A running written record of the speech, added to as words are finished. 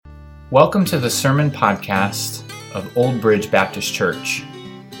Welcome to the Sermon Podcast of Old Bridge Baptist Church.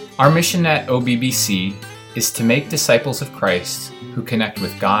 Our mission at OBBC is to make disciples of Christ who connect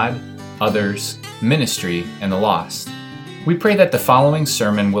with God, others, ministry, and the lost. We pray that the following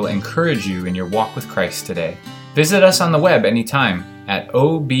sermon will encourage you in your walk with Christ today. Visit us on the web anytime at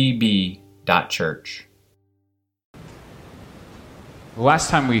obb.church. The last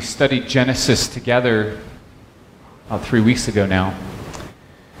time we studied Genesis together, about 3 weeks ago now,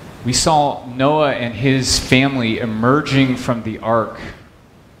 we saw Noah and his family emerging from the ark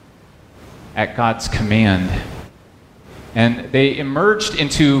at God's command. And they emerged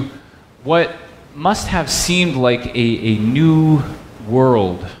into what must have seemed like a new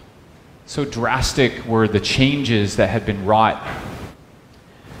world. So drastic were the changes that had been wrought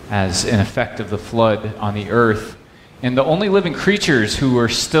as an effect of the flood on the earth. And the only living creatures who were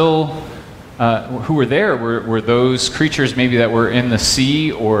still who were there were those creatures maybe that were in the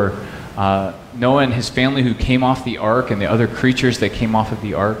sea, or Noah and his family who came off the ark, and the other creatures that came off of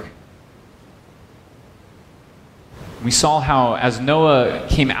the ark. We saw how as Noah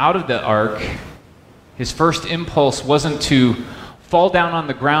came out of the ark, his first impulse wasn't to fall down on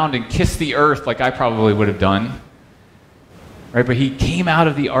the ground and kiss the earth like I probably would have done. Right? But he came out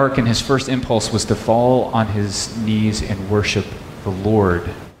of the ark, and his first impulse was to fall on his knees and worship the Lord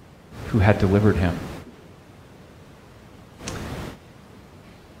who had delivered him.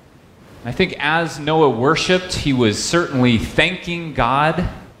 I think as Noah worshiped, he was certainly thanking God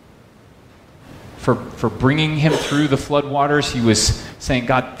for bringing him through the floodwaters. He was saying,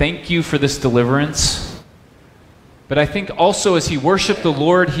 God, thank you for this deliverance. But I think also as he worshiped the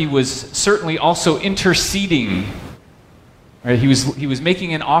Lord, he was certainly also interceding. Right? He was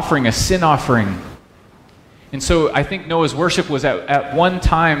making an offering, a sin offering. And so I think Noah's worship was at one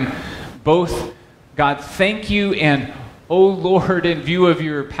time both, God, thank you, and, oh Lord, in view of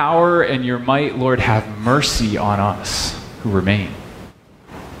your power and your might, Lord, have mercy on us who remain.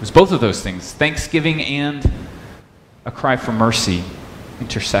 It was both of those things, thanksgiving and a cry for mercy,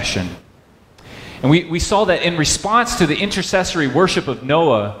 intercession. And we saw that in response to the intercessory worship of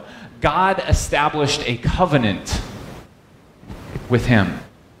Noah, God established a covenant with him.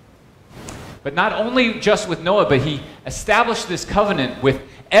 But not only just with Noah, but he established this covenant with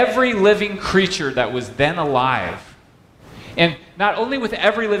every living creature that was then alive. And not only with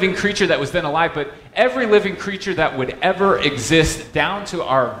every living creature that was then alive, but every living creature that would ever exist down to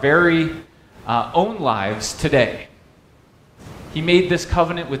our very own lives today. He made this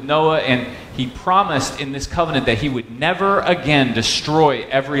covenant with Noah, and he promised in this covenant that he would never again destroy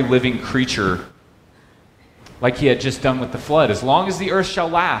every living creature like he had just done with the flood, as long as the earth shall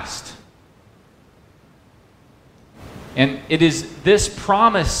last. And it is this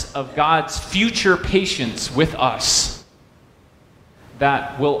promise of God's future patience with us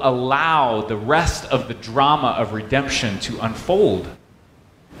that will allow the rest of the drama of redemption to unfold.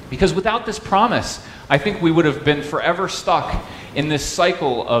 Because without this promise, I think we would have been forever stuck in this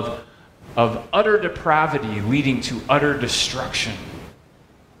cycle of utter depravity leading to utter destruction.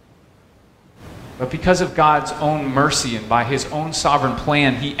 But because of God's own mercy and by his own sovereign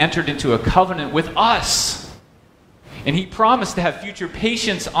plan, he entered into a covenant with us. And he promised to have future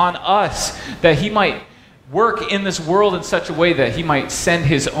patience on us, that he might work in this world in such a way that he might send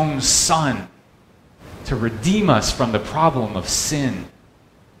his own son to redeem us from the problem of sin.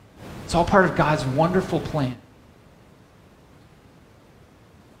 It's all part of God's wonderful plan.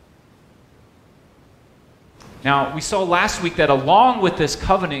 Now, we saw last week that along with this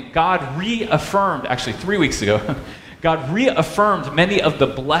covenant, God reaffirmed, actually 3 weeks ago, God reaffirmed many of the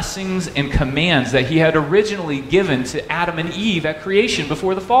blessings and commands that he had originally given to Adam and Eve at creation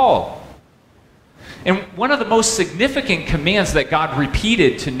before the fall. And one of the most significant commands that God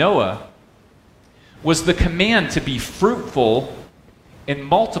repeated to Noah was the command to be fruitful and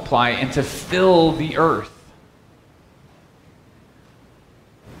multiply and to fill the earth.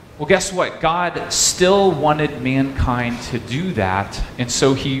 Well, guess what? God still wanted mankind to do that, and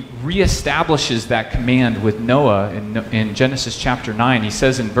so he reestablishes that command with Noah in Genesis chapter 9. He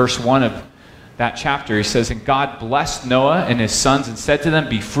says in verse 1 of that chapter, he says, "And God blessed Noah and his sons and said to them,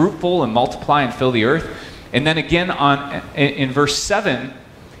 be fruitful and multiply and fill the earth." And then again in verse 7,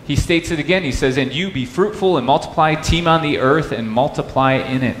 he states it again. He says, "And you be fruitful and multiply, teem on the earth and multiply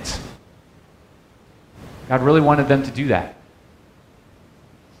in it." God really wanted them to do that.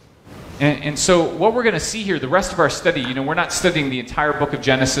 And so what we're going to see here, the rest of our study, we're not studying the entire book of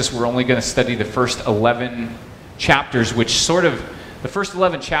Genesis. We're only going to study the first 11 chapters, which the first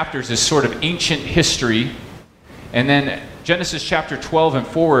 11 chapters is sort of ancient history. And then Genesis chapter 12 and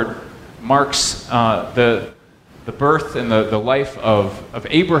forward marks the the birth and the life of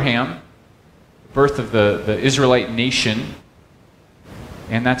Abraham, the birth of the Israelite nation,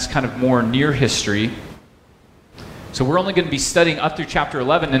 and that's kind of more near history. So we're only going to be studying up through chapter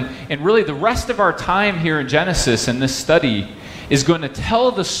 11, and really the rest of our time here in Genesis in this study is going to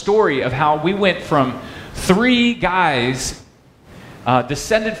tell the story of how we went from 3 guys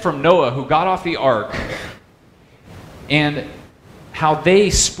descended from Noah who got off the ark, and how they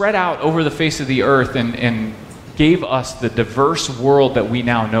spread out over the face of the earth and gave us the diverse world that we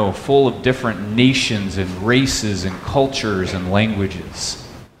now know, full of different nations and races and cultures and languages.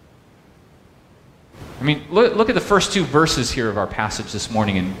 I mean, look at the first 2 verses here of our passage this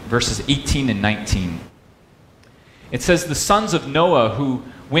morning in verses 18 and 19. It says, the sons of Noah who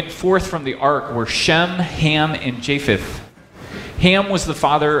went forth from the ark were Shem, Ham, and Japheth. Ham was the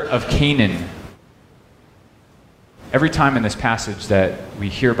father of Canaan. Every time in this passage that we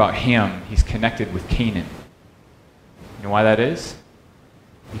hear about Ham, he's connected with Canaan. You know why that is?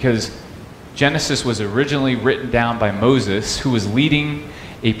 Because Genesis was originally written down by Moses, who was leading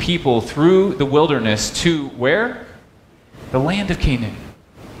a people through the wilderness to where? The land of Canaan.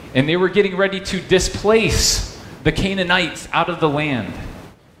 And they were getting ready to displace the Canaanites out of the land.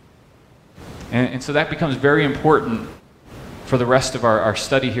 And so that becomes very important for the rest of our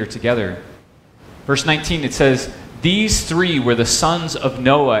study here together. Verse 19, it says, these 3 were the sons of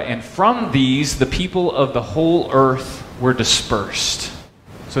Noah, and from these the people of the whole earth were dispersed.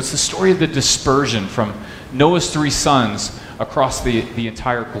 So it's the story of the dispersion from Noah's 3 sons across the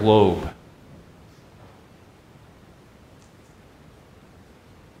entire globe.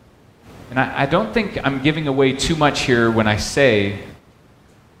 And I don't think I'm giving away too much here when I say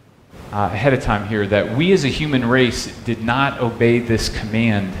ahead of time here that we as a human race did not obey this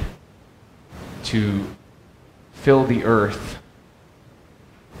command to fill the earth.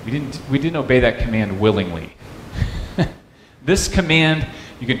 We didn't obey that command willingly. This command,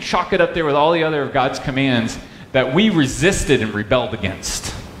 you can chalk it up there with all the other of God's commands that we resisted and rebelled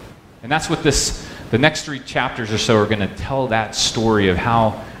against. And that's what the next 3 chapters or so are going to tell that story of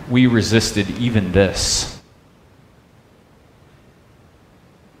how we resisted even this.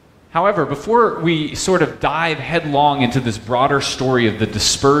 However, before we sort of dive headlong into this broader story of the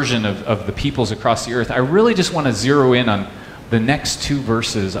dispersion of the peoples across the earth, I really just want to zero in on the next 2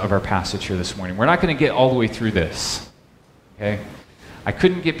 verses of our passage here this morning. We're not going to get all the way through this. Okay? I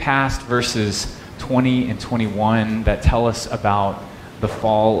couldn't get past verses 20 and 21 that tell us about the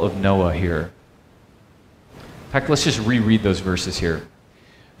fall of Noah here. In fact, let's just reread those verses here.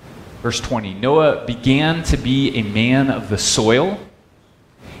 Verse 20, Noah began to be a man of the soil,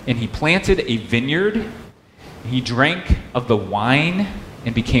 and he planted a vineyard. He drank of the wine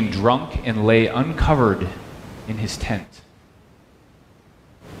and became drunk and lay uncovered in his tent.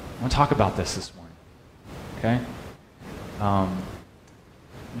 I want to talk about this morning. Okay?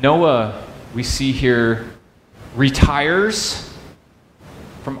 Noah, we see here, retires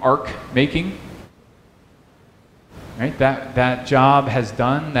from ark making. Right? That job has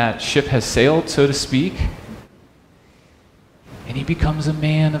done, that ship has sailed, so to speak. And he becomes a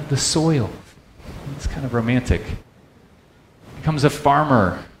man of the soil. It's kind of romantic. Becomes a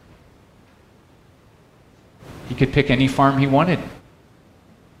farmer. He could pick any farm he wanted.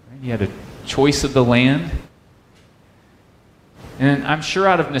 Right? He had a choice of the land. And I'm sure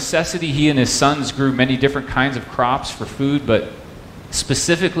out of necessity, he and his sons grew many different kinds of crops for food, but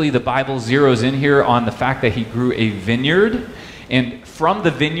specifically the Bible zeroes in here on the fact that he grew a vineyard. And from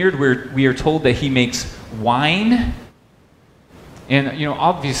the vineyard, we are told that he makes wine. And, you know,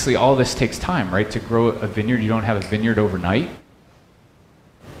 obviously all this takes time, right? To grow a vineyard, you don't have a vineyard overnight.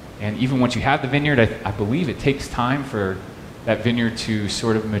 And even once you have the vineyard, I believe it takes time for that vineyard to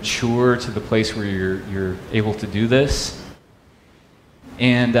sort of mature to the place where you're able to do this.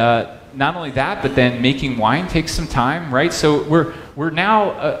 And not only that, but then making wine takes some time, right? So we're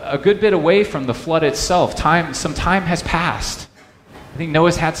now a good bit away from the flood itself. Some time has passed. I think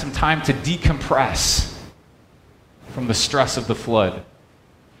Noah's had some time to decompress from the stress of the flood.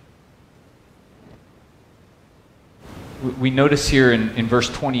 We notice here in verse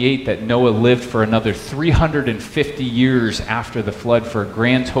 28 that Noah lived for another 350 years after the flood, for a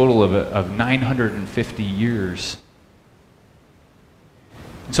grand total of 950 years.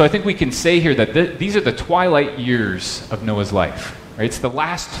 So I think we can say here that these are the twilight years of Noah's life. Right? It's the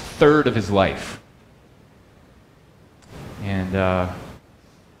last third of his life. And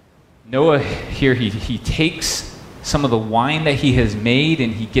Noah here, he takes some of the wine that he has made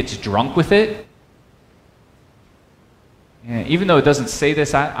and he gets drunk with it. And even though it doesn't say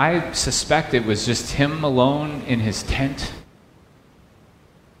this, I suspect it was just him alone in his tent,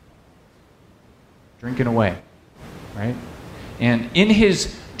 drinking away. right? And in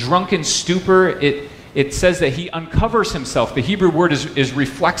his drunken stupor, it says that he uncovers himself. The Hebrew word is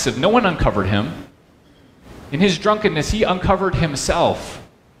reflexive. No one uncovered him. In his drunkenness, he uncovered himself.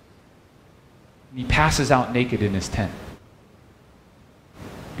 He passes out naked in his tent.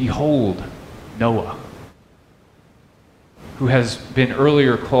 Behold, Noah, who has been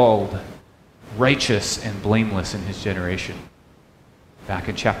earlier called righteous and blameless in his generation. Back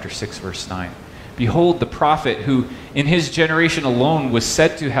in chapter 6, verse 9. Behold, the prophet who in his generation alone was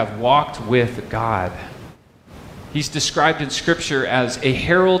said to have walked with God. He's described in Scripture as a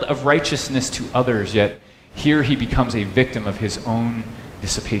herald of righteousness to others, yet here he becomes a victim of his own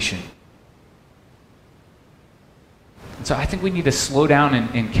dissipation. And so I think we need to slow down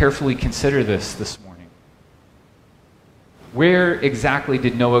and carefully consider this morning. Where exactly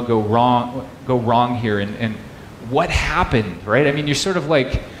did Noah go wrong here, and what happened, right? I mean, you're sort of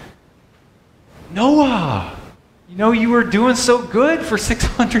like, Noah, you were doing so good for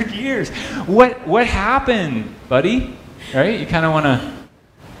 600 years. What happened, buddy? Right? You kind of want to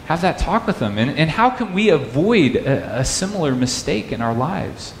have that talk with them. And how can we avoid a similar mistake in our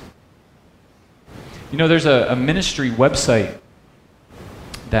lives? There's a ministry website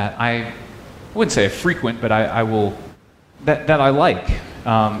that I wouldn't say I frequent, but I will, that I like.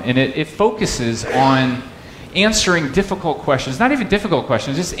 And it focuses on answering difficult questions, not even difficult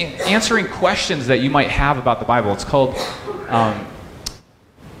questions, just answering questions that you might have about the Bible. It's called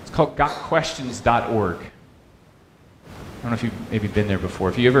gotquestions.org. I don't know if you've maybe been there before.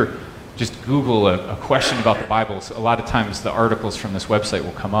 If you ever just Google a question about the Bible, a lot of times the articles from this website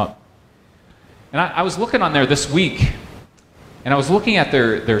will come up. And I was looking on there this week, and I was looking at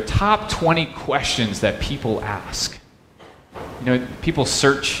their top 20 questions that people ask. People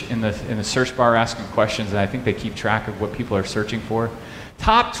search in the search bar asking questions, and I think they keep track of what people are searching for.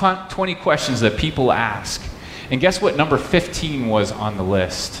 Top 20 questions that people ask. And guess what number 15 was on the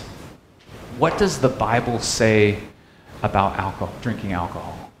list? What does the Bible say about drinking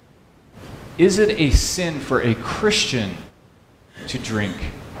alcohol? Is it a sin for a Christian to drink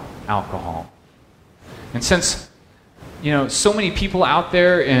alcohol? And since, so many people out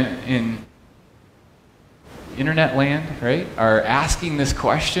there in internet land, right, are asking this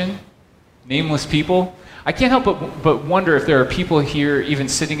question, nameless people, I can't help but wonder if there are people here, even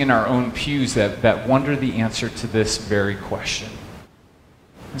sitting in our own pews, that wonder the answer to this very question.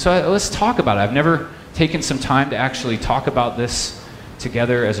 And so let's talk about it. I've never taken some time to actually talk about this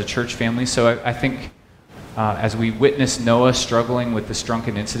together as a church family, so I think as we witness Noah struggling with this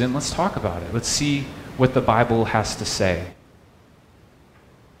drunken incident, let's talk about it. Let's see what the Bible has to say.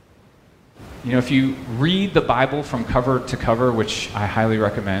 If you read the Bible from cover to cover, which I highly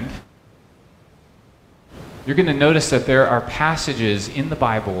recommend, you're going to notice that there are passages in the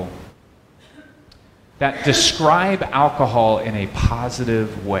Bible that describe alcohol in a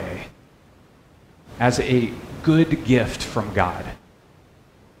positive way, as a good gift from God.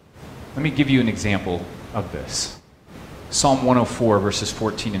 Let me give you an example of this. Psalm 104, verses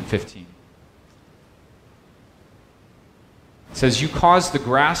 14 and 15. It says, you cause the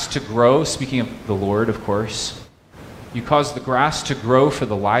grass to grow, speaking of the Lord, of course. You cause the grass to grow for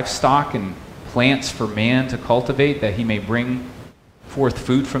the livestock and plants for man to cultivate, that he may bring forth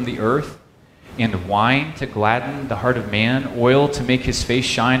food from the earth, and wine to gladden the heart of man, oil to make his face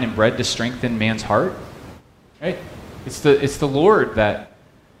shine, and bread to strengthen man's heart. Right? It's the Lord that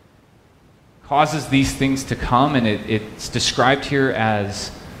causes these things to come, and it's described here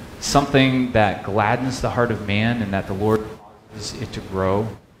as something that gladdens the heart of man, and that the Lord it to grow.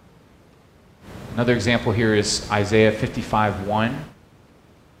 Another example here is Isaiah 55:1.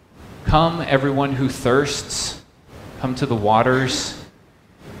 Come, everyone who thirsts, come to the waters,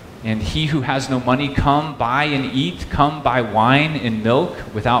 and he who has no money, come buy and eat. Come buy wine and milk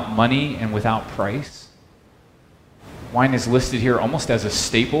without money and without price. Wine is listed here almost as a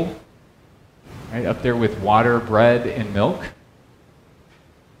staple, right up there with water, bread, and milk.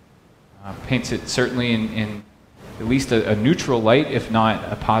 Paints it certainly in at least a neutral light, if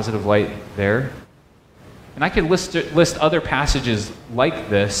not a positive light there. And I could list other passages like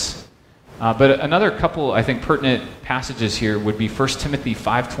this, but another couple, I think, pertinent passages here would be 1 Timothy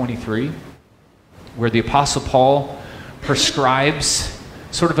 5:23, where the Apostle Paul prescribes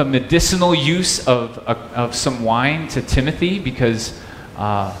sort of a medicinal use of some wine to Timothy, because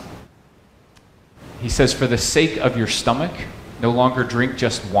he says, for the sake of your stomach, no longer drink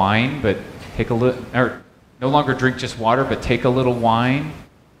just wine, but no longer drink just water, but take a little wine,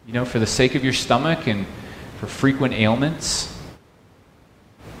 for the sake of your stomach and for frequent ailments.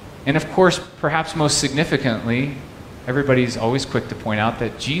 And of course, perhaps most significantly, everybody's always quick to point out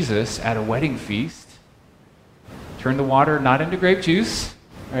that Jesus, at a wedding feast, Turn the water not into grape juice,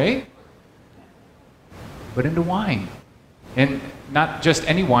 right? But into wine. And not just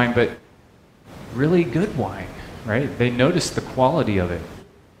any wine, but really good wine, right? They noticed the quality of it.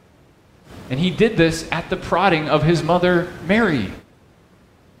 And he did this at the prodding of his mother, Mary.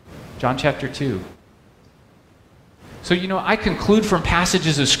 John chapter 2. So, I conclude from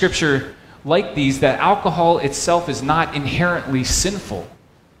passages of Scripture like these that alcohol itself is not inherently sinful.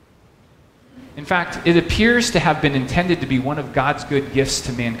 In fact, it appears to have been intended to be one of God's good gifts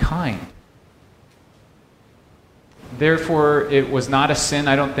to mankind. Therefore, it was not a sin,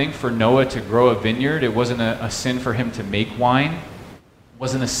 I don't think, for Noah to grow a vineyard. It wasn't a sin for him to make wine. It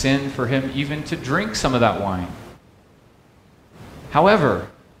wasn't a sin for him even to drink some of that wine. However,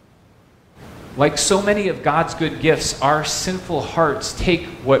 like so many of God's good gifts, our sinful hearts take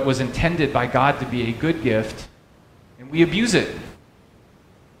what was intended by God to be a good gift and we abuse it.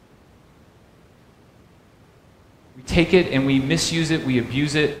 We take it and we misuse it, we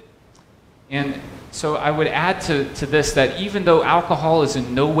abuse it. And so I would add to this that even though alcohol is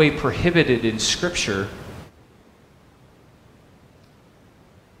in no way prohibited in Scripture,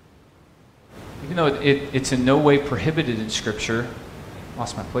 even though it's in no way prohibited in Scripture,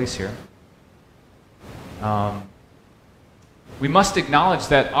 lost my place here, we must acknowledge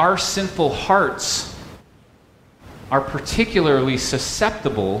that our sinful hearts are particularly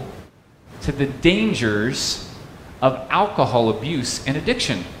susceptible to the dangers of alcohol abuse and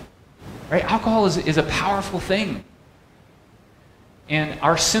addiction. Right? Alcohol is a powerful thing. And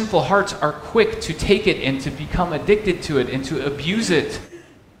our sinful hearts are quick to take it and to become addicted to it and to abuse it.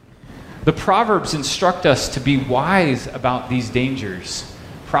 The Proverbs instruct us to be wise about these dangers.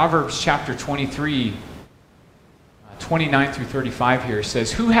 Proverbs chapter 23, 29 through 35 here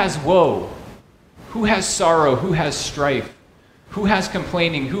says, "Who has woe? Who has sorrow? Who has strife? Who has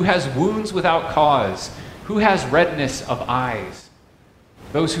complaining? Who has wounds without cause? Who has redness of eyes?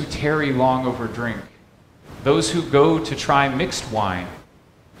 Those who tarry long over drink, those who go to try mixed wine.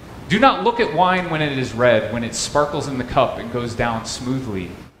 Do not look at wine when it is red, when it sparkles in the cup and goes down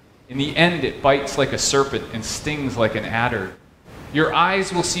smoothly. In the end it bites like a serpent and stings like an adder. Your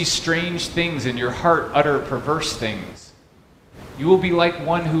eyes will see strange things and your heart utter perverse things. You will be like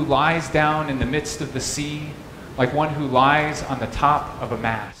one who lies down in the midst of the sea, like one who lies on the top of a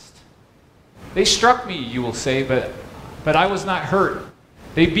mast. They struck me, you will say, but I was not hurt.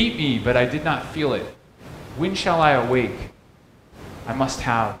 They beat me, but I did not feel it. When shall I awake? I must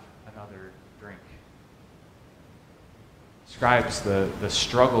have another drink." Describes the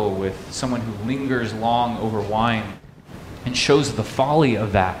struggle with someone who lingers long over wine and shows the folly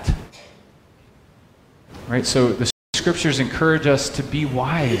of that. Right? So the Scriptures encourage us to be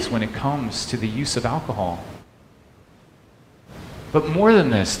wise when it comes to the use of alcohol. But more than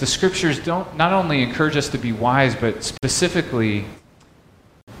this, the Scriptures don't not only encourage us to be wise, but specifically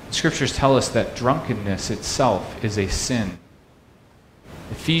Scriptures tell us that drunkenness itself is a sin.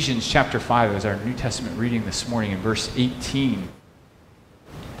 Ephesians chapter 5 is our New Testament reading this morning in verse 18.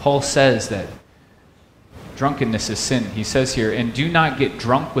 Paul says that drunkenness is sin. He says here, "And do not get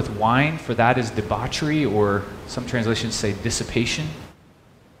drunk with wine, for that is debauchery," or some translations say dissipation.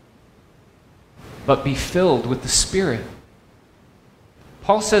 "But be filled with the Spirit."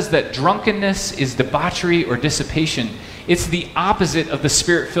 Paul says that drunkenness is debauchery or dissipation. It's the opposite of the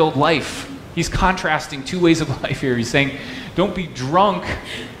Spirit-filled life. He's contrasting two ways of life here. He's saying, don't be drunk,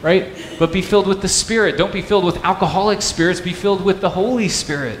 right? But be filled with the Spirit. Don't be filled with alcoholic spirits. Be filled with the Holy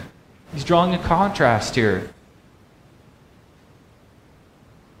Spirit. He's drawing a contrast here.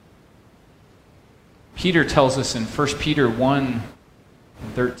 Peter tells us in 1 Peter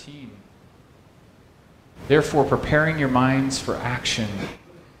 1:13, "Therefore, preparing your minds for action."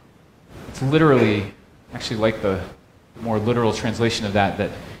 It's literally, actually like the more literal translation of that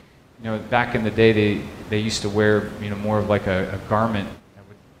back in the day they used to wear, more of like a garment.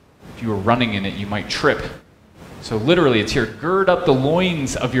 If you were running in it, you might trip. So literally it's here, gird up the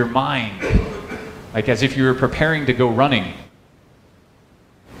loins of your mind, like as if you were preparing to go running.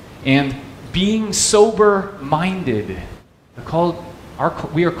 And being sober-minded,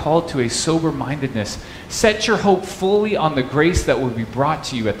 we are called to a sober-mindedness. Set your hope fully on the grace that will be brought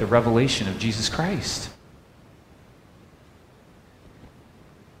to you at the revelation of Jesus Christ.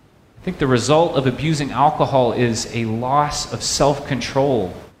 I think the result of abusing alcohol is a loss of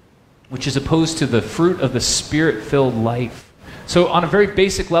self-control, which is opposed to the fruit of the Spirit-filled life. So on a very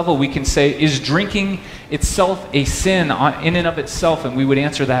basic level, we can say, is drinking itself a sin in and of itself? And we would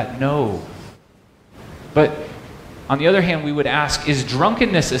answer that, no. But on the other hand, we would ask, is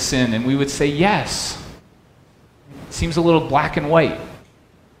drunkenness a sin? And we would say, yes. It seems a little black and white.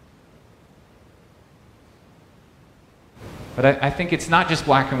 But I think it's not just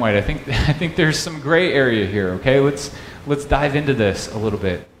black and white. I think there's some gray area here, okay? Let's dive into this a little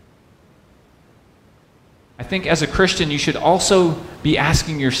bit. I think as a Christian, you should also be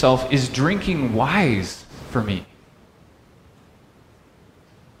asking yourself, is drinking wise for me?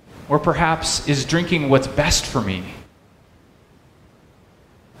 Or perhaps, is drinking what's best for me?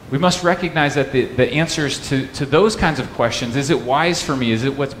 We must recognize that the answers to those kinds of questions, is it wise for me, is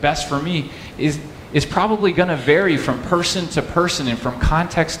it what's best for me, is probably going to vary from person to person and from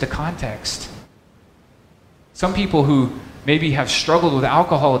context to context. Some people who maybe have struggled with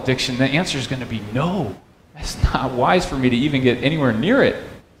alcohol addiction, the answer is going to be no. That's not wise for me to even get anywhere near it.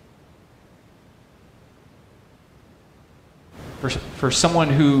 For someone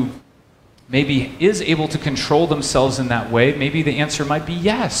who maybe is able to control themselves in that way, maybe the answer might be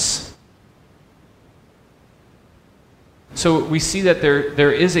yes. So we see that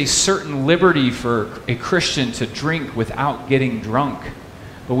there is a certain liberty for a Christian to drink without getting drunk.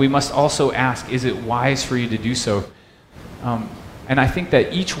 But we must also ask, is it wise for you to do so? And I think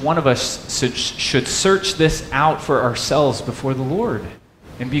that each one of us should search this out for ourselves before the Lord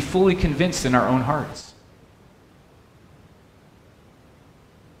and be fully convinced in our own hearts.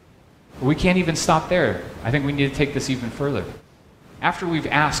 But we can't even stop there. I think we need to take this even further. After we've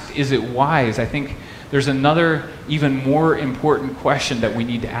asked, is it wise? I think there's another even more important question that we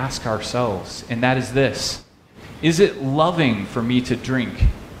need to ask ourselves, and that is this. Is it loving for me to drink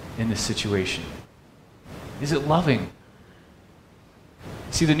in this situation? Is it loving?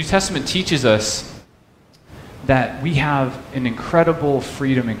 See, the New Testament teaches us that we have an incredible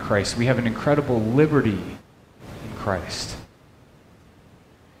freedom in Christ. We have an incredible liberty in Christ.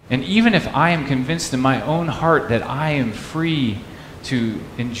 And even if I am convinced in my own heart that I am free to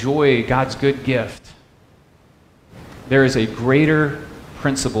enjoy God's good gift, there is a greater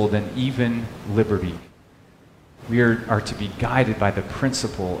principle than even liberty. We are to be guided by the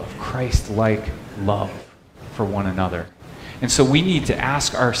principle of Christ-like love for one another. And so we need to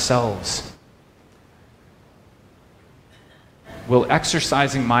ask ourselves, will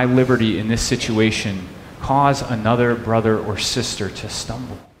exercising my liberty in this situation cause another brother or sister to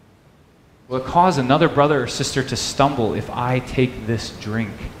stumble? Will it cause another brother or sister to stumble if I take this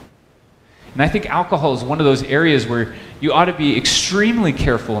drink? And I think alcohol is one of those areas where you ought to be extremely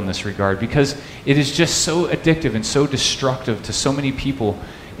careful in this regard, because it is just so addictive and so destructive to so many people,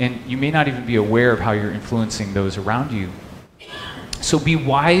 and you may not even be aware of how you're influencing those around you. So be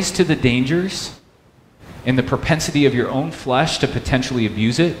wise to the dangers and the propensity of your own flesh to potentially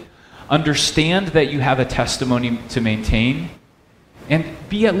abuse it. Understand that you have a testimony to maintain, and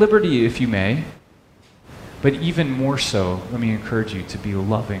be at liberty if you may. But even more so, let me encourage you to be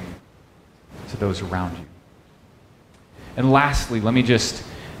loving to those around you. And lastly, let me just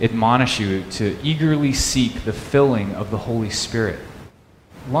admonish you to eagerly seek the filling of the Holy Spirit.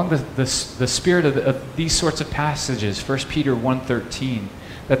 Along the spirit of these sorts of passages, 1 Peter 1:13,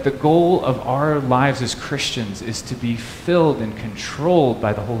 that the goal of our lives as Christians is to be filled and controlled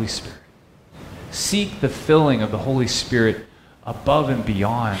by the Holy Spirit. Seek the filling of the Holy Spirit above and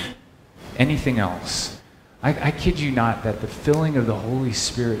beyond anything else. I kid you not that the filling of the Holy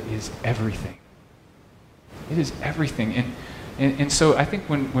Spirit is everything. It is everything. And so I think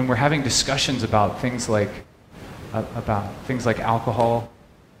when we're having discussions about things like alcohol,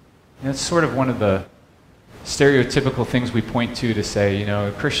 it's sort of one of the stereotypical things we point to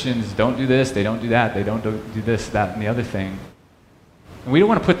say, Christians don't do this, they don't do that, they don't do this, that, and the other thing. And we don't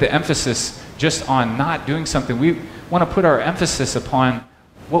want to put the emphasis just on not doing something. We want to put our emphasis upon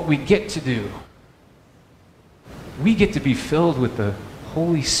what we get to do. We get to be filled with the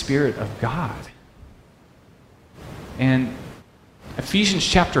Holy Spirit of God. And Ephesians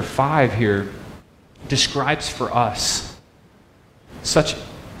chapter 5 here describes for us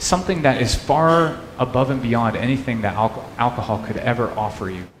something that is far above and beyond anything that alcohol could ever offer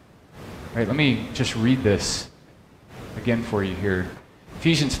you. Right? Let me just read this again for you here.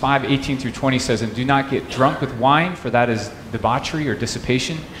 Ephesians 5:18 through 20 says, "And do not get drunk with wine, for that is debauchery or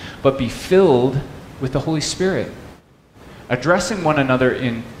dissipation, but be filled with the Holy Spirit, addressing one another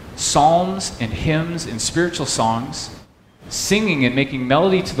in psalms and hymns and spiritual songs, singing and making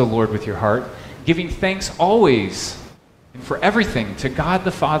melody to the Lord with your heart, giving thanks always and for everything to God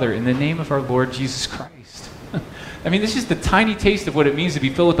the Father in the name of our Lord Jesus Christ." I mean, this is the tiny taste of what it means to be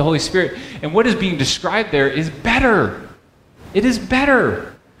filled with the Holy Spirit. And what is being described there is better. It is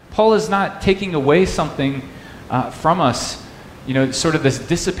better. Paul is not taking away something from us, sort of this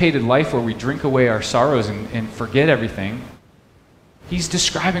dissipated life where we drink away our sorrows and forget everything. He's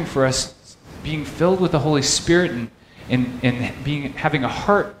describing for us being filled with the Holy Spirit and having a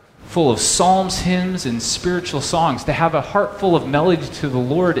heart full of psalms, hymns, and spiritual songs. To have a heart full of melody to the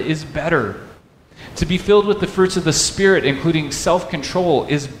Lord is better. To be filled with the fruits of the Spirit, including self-control,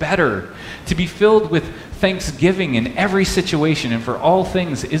 is better. To be filled with thanksgiving in every situation and for all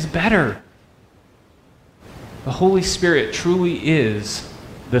things is better. The Holy Spirit truly is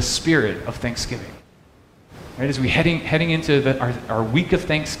the spirit of thanksgiving. Right, as we heading into our week of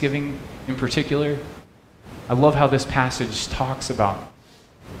Thanksgiving in particular, I love how this passage talks about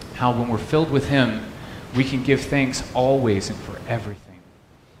how when we're filled with Him, we can give thanks always and for everything.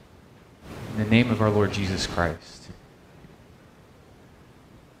 In the name of our Lord Jesus Christ.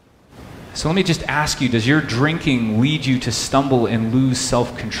 So let me just ask you, does your drinking lead you to stumble and lose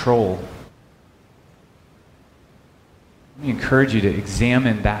self-control? Let me encourage you to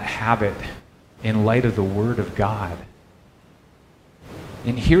examine that habit in light of the Word of God.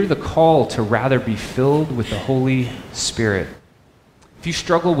 And hear the call to rather be filled with the Holy Spirit. If you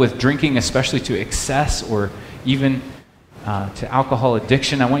struggle with drinking, especially to excess or even to alcohol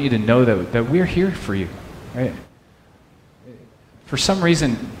addiction, I want you to know that we're here for you. Right? For some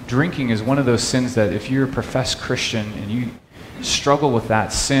reason, drinking is one of those sins that if you're a professed Christian and you struggle with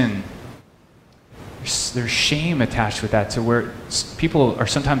that sin, there's shame attached with that, to where people are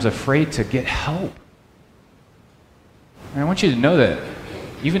sometimes afraid to get help. And I want you to know that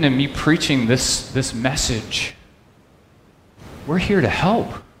even in me preaching this message, we're here to help.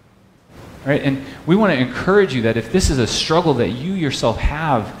 Right? And we want to encourage you that if this is a struggle that you yourself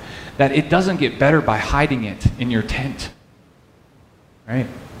have, that it doesn't get better by hiding it in your tent. Right?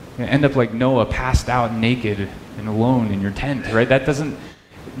 You end up like Noah, passed out naked and alone in your tent. Right? That doesn't.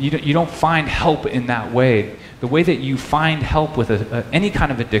 You don't find help in that way. The way that you find help with any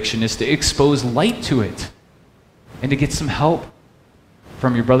kind of addiction is to expose light to it and to get some help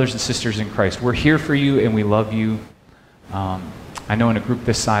from your brothers and sisters in Christ. We're here for you and we love you. I know in a group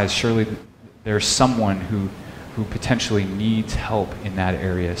this size, surely there's someone who potentially needs help in that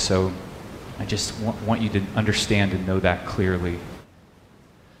area. So I just want you to understand and know that clearly.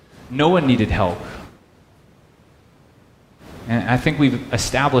 Noah needed help. And I think we've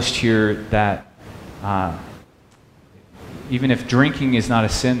established here that even if drinking is not a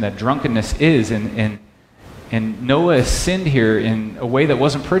sin, that drunkenness is. And Noah sinned here in a way that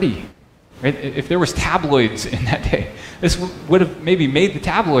wasn't pretty. Right? If there was tabloids in that day, this would have maybe made the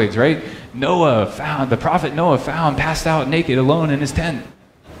tabloids, right? The prophet Noah found passed out naked alone in his tent,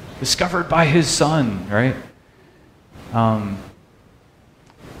 discovered by his son, right?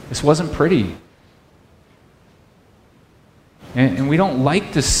 This wasn't pretty. And we don't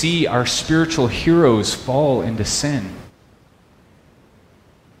like to see our spiritual heroes fall into sin.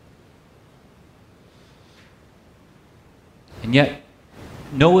 And yet,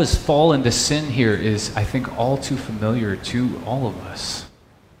 Noah's fall into sin here is, I think, all too familiar to all of us.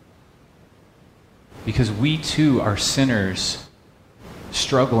 Because we too are sinners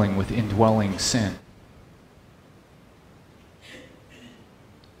struggling with indwelling sin.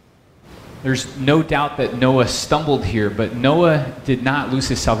 There's no doubt that Noah stumbled here, but Noah did not lose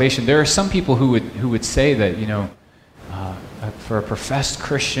his salvation. There are some people who would say that, for a professed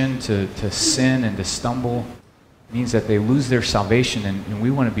Christian to sin and to stumble means that they lose their salvation. And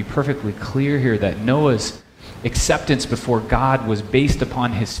we want to be perfectly clear here that Noah's acceptance before God was based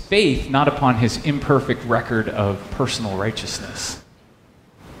upon his faith, not upon his imperfect record of personal righteousness.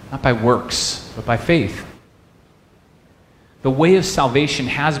 Not by works, but by faith. The way of salvation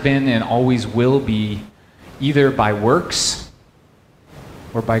has been and always will be either by works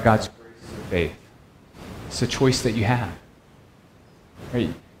or by God's grace and faith. It's a choice that you have.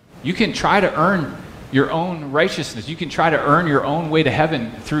 Right? You can try to earn your own righteousness. You can try to earn your own way to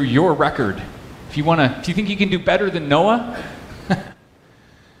heaven through your record. If you think you can do better than Noah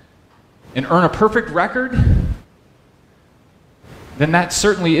and earn a perfect record, then that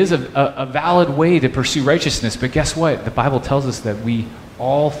certainly is a valid way to pursue righteousness. But guess what? The Bible tells us that we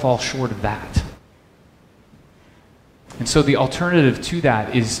all fall short of that. And so the alternative to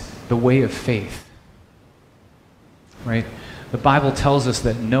that is the way of faith. Right? The Bible tells us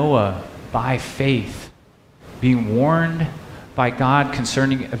that Noah, by faith, being warned by God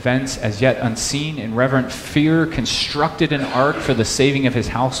concerning events as yet unseen, in reverent fear, constructed an ark for the saving of his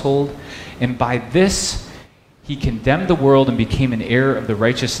household. And by this, he condemned the world and became an heir of the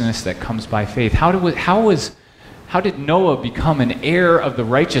righteousness that comes by faith. How did Noah become an heir of the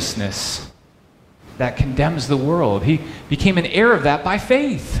righteousness that condemns the world? He became an heir of that by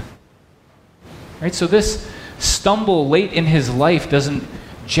faith. Right? So this stumble late in his life doesn't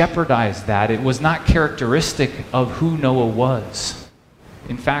jeopardize that. It was not characteristic of who Noah was.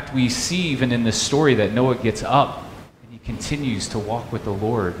 In fact, we see even in this story that Noah gets up and he continues to walk with the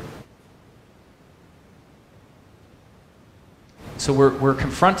Lord. So we're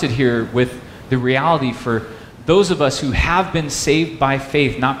confronted here with the reality for those of us who have been saved by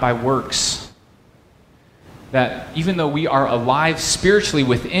faith, not by works, that even though we are alive spiritually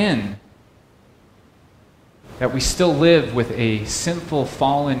within, that we still live with a sinful,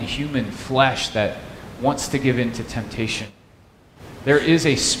 fallen human flesh that wants to give in to temptation. There is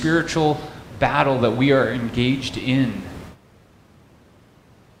a spiritual battle that we are engaged in.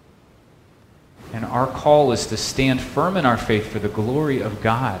 And our call is to stand firm in our faith for the glory of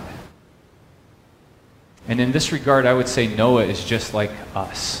God. And in this regard, I would say Noah is just like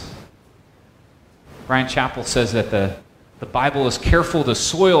us. Brian Chappell says that the Bible is careful to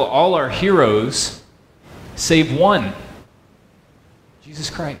soil all our heroes, save one, Jesus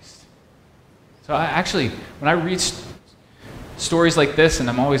Christ. So when I read stories like this, and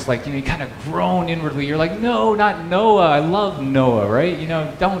I'm always like, you kind of groan inwardly. You're like, no, not Noah. I love Noah, right?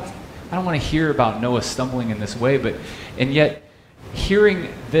 I don't want to hear about Noah stumbling in this way, and yet hearing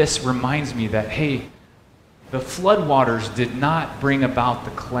this reminds me that, hey, the floodwaters did not bring about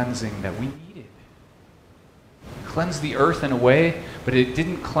the cleansing that we needed. It cleansed the earth in a way, but it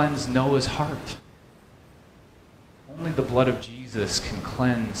didn't cleanse Noah's heart. Only the blood of Jesus can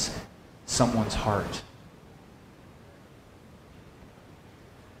cleanse someone's heart.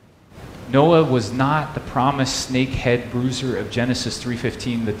 Noah was not the promised snakehead bruiser of Genesis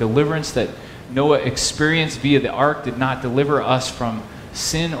 3:15. The deliverance that Noah experienced via the ark did not deliver us from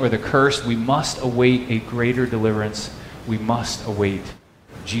sin or the curse. We must await a greater deliverance. We must await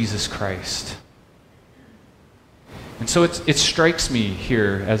Jesus Christ. And so it strikes me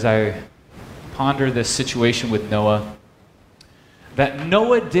here as I ponder this situation with Noah that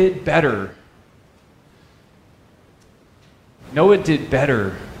Noah did better. Noah did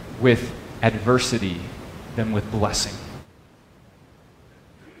better with adversity than with blessing.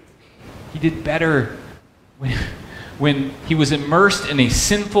 He did better when he was immersed in a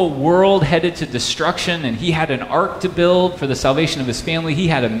sinful world headed to destruction, and he had an ark to build for the salvation of his family. He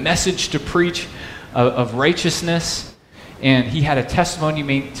had a message to preach of righteousness, and he had a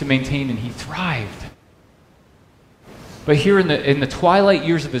testimony to maintain, and he thrived. But here in the twilight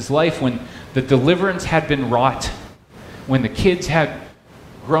years of his life, when the deliverance had been wrought, when the kids had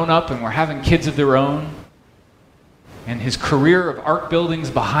grown up and were having kids of their own, and his career of ark building's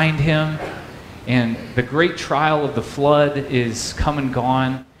behind him, and the great trial of the flood is come and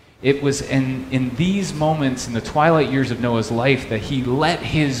gone, it was in these moments, in the twilight years of Noah's life, that he let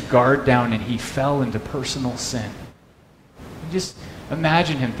his guard down and he fell into personal sin. Just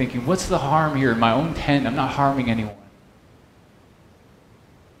imagine him thinking, what's the harm here in my own tent? I'm not harming anyone.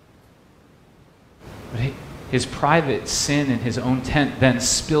 But his private sin in his own tent then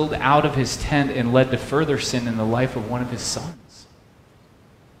spilled out of his tent and led to further sin in the life of one of his sons.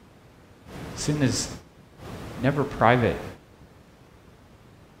 Sin is never private.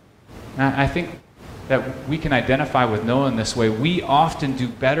 And I think that we can identify with Noah in this way. We often do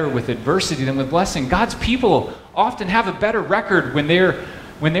better with adversity than with blessing. God's people often have a better record when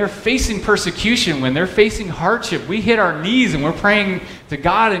they're facing persecution, when they're facing hardship. We hit our knees and we're praying to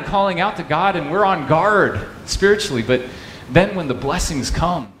God and calling out to God, and we're on guard spiritually. But then when the blessings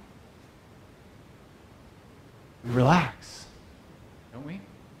come, we relax, don't we?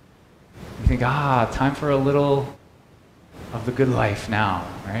 We think, time for a little of the good life now,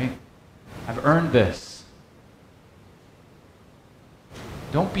 right? I've earned this.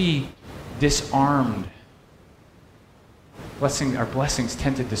 Don't be disarmed. Our blessings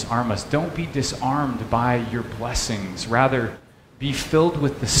tend to disarm us. Don't be disarmed by your blessings. Rather, be filled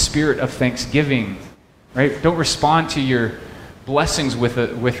with the spirit of thanksgiving. Right? Don't respond to your blessings with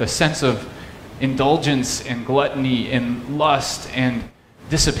a sense of indulgence and gluttony and lust and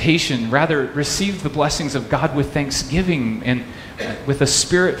dissipation. Rather, receive the blessings of God with thanksgiving and with a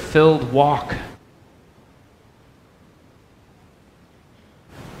spirit-filled walk.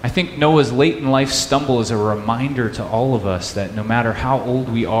 I think Noah's late in life stumble is a reminder to all of us that no matter how old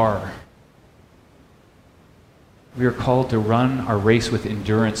we are called to run our race with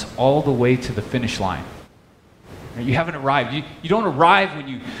endurance all the way to the finish line. You haven't arrived. You don't arrive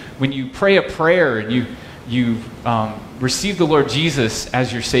when you pray a prayer and you receive the Lord Jesus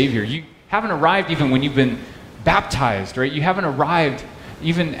as your Savior. You haven't arrived even when you've been baptized, right? You haven't arrived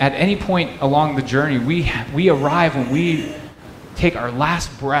even at any point along the journey. We arrive when we take our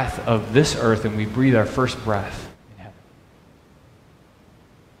last breath of this earth and we breathe our first breath in heaven.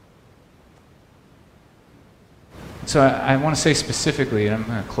 So I want to say specifically, and I'm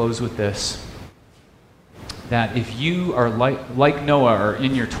going to close with this, that if you are like Noah or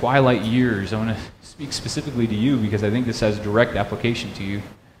in your twilight years, I want to speak specifically to you because I think this has direct application to you.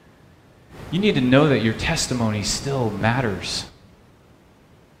 You need to know that your testimony still matters.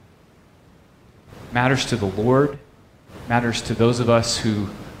 matters to the Lord, matters to those of us who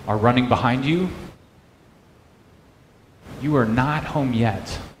are running behind you, you are not home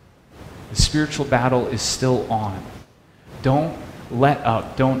yet. The spiritual battle is still on. Don't let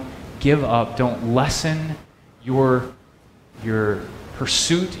up. Don't give up. Don't lessen your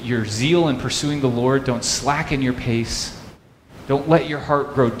pursuit, your zeal in pursuing the Lord. Don't slacken your pace. Don't let your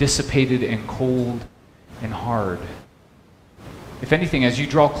heart grow dissipated and cold and hard. If anything, as you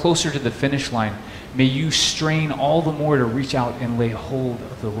draw closer to the finish line, may you strain all the more to reach out and lay hold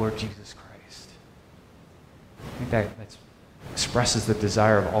of the Lord Jesus Christ. I think that expresses the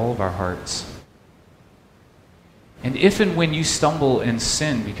desire of all of our hearts. And if and when you stumble and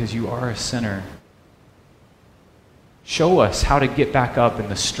sin because you are a sinner, show us how to get back up in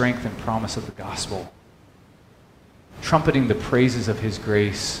the strength and promise of the gospel, trumpeting the praises of his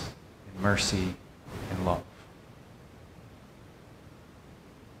grace and mercy and love.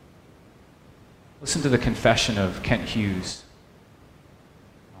 Listen to the confession of Kent Hughes.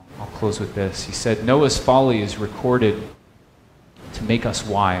 I'll close with this. He said, Noah's folly is recorded to make us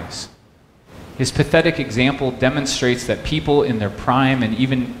wise. His pathetic example demonstrates that people in their prime and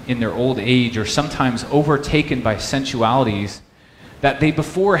even in their old age are sometimes overtaken by sensualities that they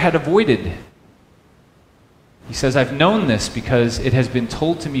before had avoided. He says, I've known this because it has been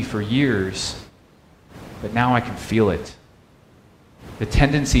told to me for years, but now I can feel it. The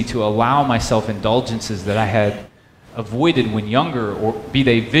tendency to allow myself indulgences that I had avoided when younger, or be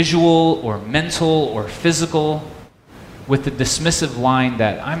they visual or mental or physical, with the dismissive line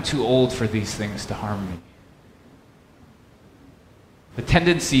that I'm too old for these things to harm me. The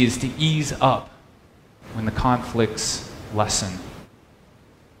tendency is to ease up when the conflicts lessen.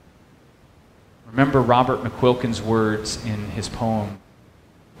 Remember Robert McQuilkin's words in his poem,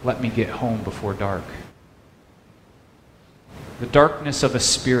 Let Me Get Home Before Dark. The darkness of a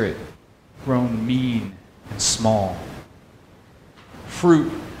spirit grown mean and small.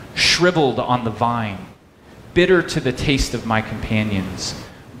 Fruit shriveled on the vine, bitter to the taste of my companions,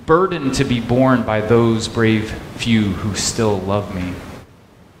 burdened to be borne by those brave few who still love me.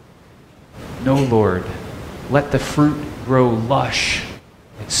 No, Lord, let the fruit grow lush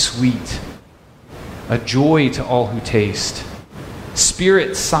and sweet, a joy to all who taste,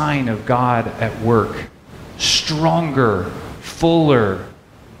 spirit sign of God at work, stronger, fuller,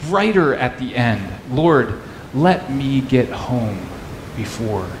 brighter at the end. Lord, let me get home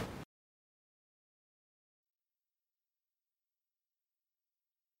before